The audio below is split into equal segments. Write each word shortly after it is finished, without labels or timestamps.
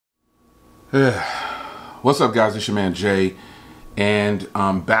What's up, guys? It's your man Jay, and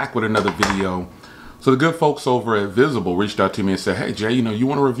I'm back with another video. So the good folks over at Visible reached out to me and said, hey Jay, you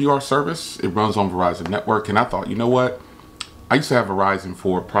want to review our service? It runs on Verizon network. And I thought, you know what, I used to have Verizon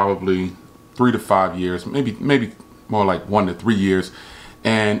for probably 3 to 5 years, maybe more like 1 to 3 years,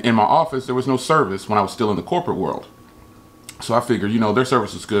 and in my office there was no service when I was still in the corporate world. So I figured, their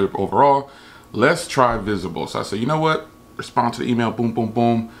service is good overall, let's try Visible. So I said, you know what, respond to the email, boom boom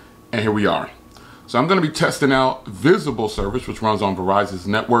boom, and here we are. So I'm going to be testing out Visible service, which runs on Verizon's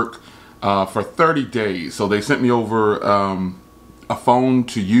network, for 30 days. So they sent me over a phone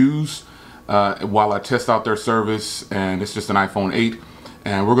to use while I test out their service, and it's just an iPhone 8.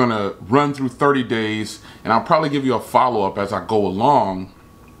 And we're going to run through 30 days, and I'll probably give you a follow-up as I go along.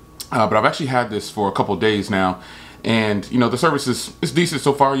 But I've actually had this for a couple days now, and the service is decent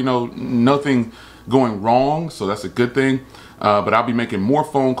so far. Nothing going wrong, so that's a good thing. But I'll be making more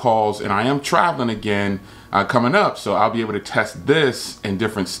phone calls, and I am traveling again coming up, so I'll be able to test this in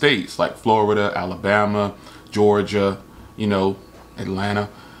different states like Florida, Alabama, Georgia, Atlanta.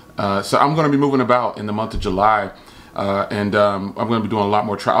 So I'm going to be moving about in the month of July, and I'm going to be doing a lot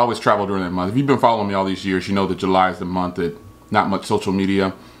more. I always travel during that month. If you've been following me all these years, you know that July is the month that not much social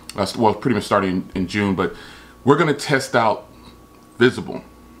media. Well, pretty much starting in June, but we're going to test out Visible.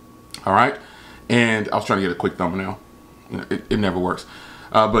 All right, and I was trying to get a quick thumbnail. It never works.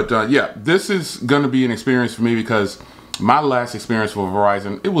 Yeah, this is going to be an experience for me because my last experience with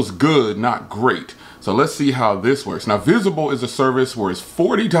Verizon, it was good, not great. So let's see how this works. Now, Visible is a service where it's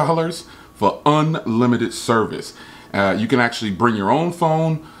 $40 for unlimited service. You can actually bring your own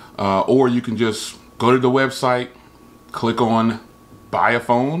phone, or you can just go to the website, click on buy a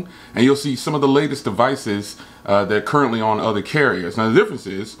phone, and you'll see some of the latest devices that are currently on other carriers. Now, the difference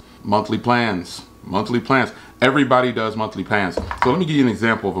is monthly plans. Monthly plans. Everybody does monthly plans. So let me give you an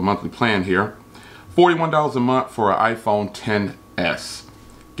example of a monthly plan here. $41 a month for an iPhone XS.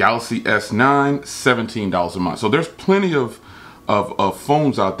 Galaxy S9, $17 a month. So there's plenty of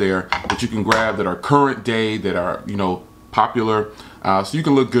phones out there that you can grab that are current day, that are, popular. So you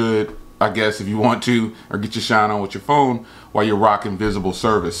can look good, I guess, if you want to, or get your shine on with your phone while you're rocking Visible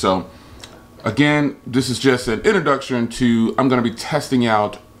service. So again, this is just an introduction to, I'm going to be testing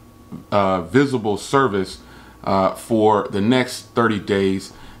out Visible service for the next 30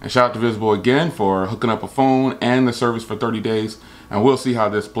 days, and shout out to Visible again for hooking up a phone and the service for 30 days, and we'll see how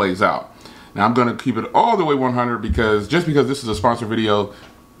this plays out. Now I'm going to keep it all the way 100 because just because this is a sponsored video,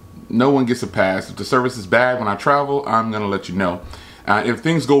 no one gets a pass. If the service is bad when I travel, I'm going to let you know. If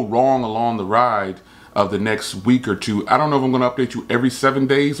things go wrong along the ride of the next week or two, I don't know if I'm going to update you every 7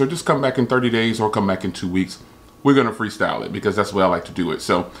 days or just come back in 30 days or come back in 2 weeks. We're going to freestyle it because that's the way I like to do it.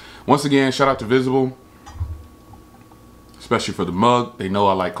 So once again, shout out to Visible, especially for the mug. They know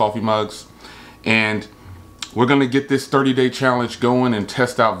I like coffee mugs. And we're going to get this 30-day challenge going and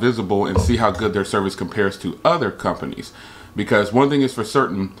test out Visible and see how good their service compares to other companies. Because one thing is for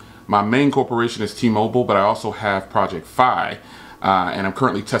certain, my main corporation is T-Mobile, but I also have Project Fi. And I'm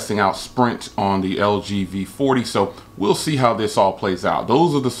currently testing out Sprint on the LG V40, so we'll see how this all plays out.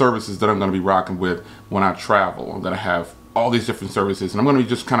 Those are the services that I'm going to be rocking with when I travel. I'm going to have all these different services, and I'm going to be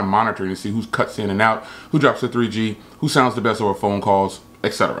just kind of monitoring to see who cuts in and out, who drops the 3G, who sounds the best over phone calls,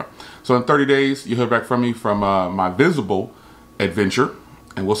 etc. So in 30 days, you'll hear back from me from my Visible adventure,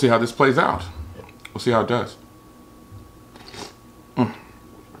 and we'll see how this plays out. We'll see how it does.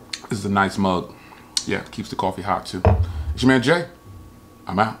 This is a nice mug. Yeah, keeps the coffee hot too. It's your man Jay.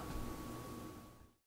 I'm out.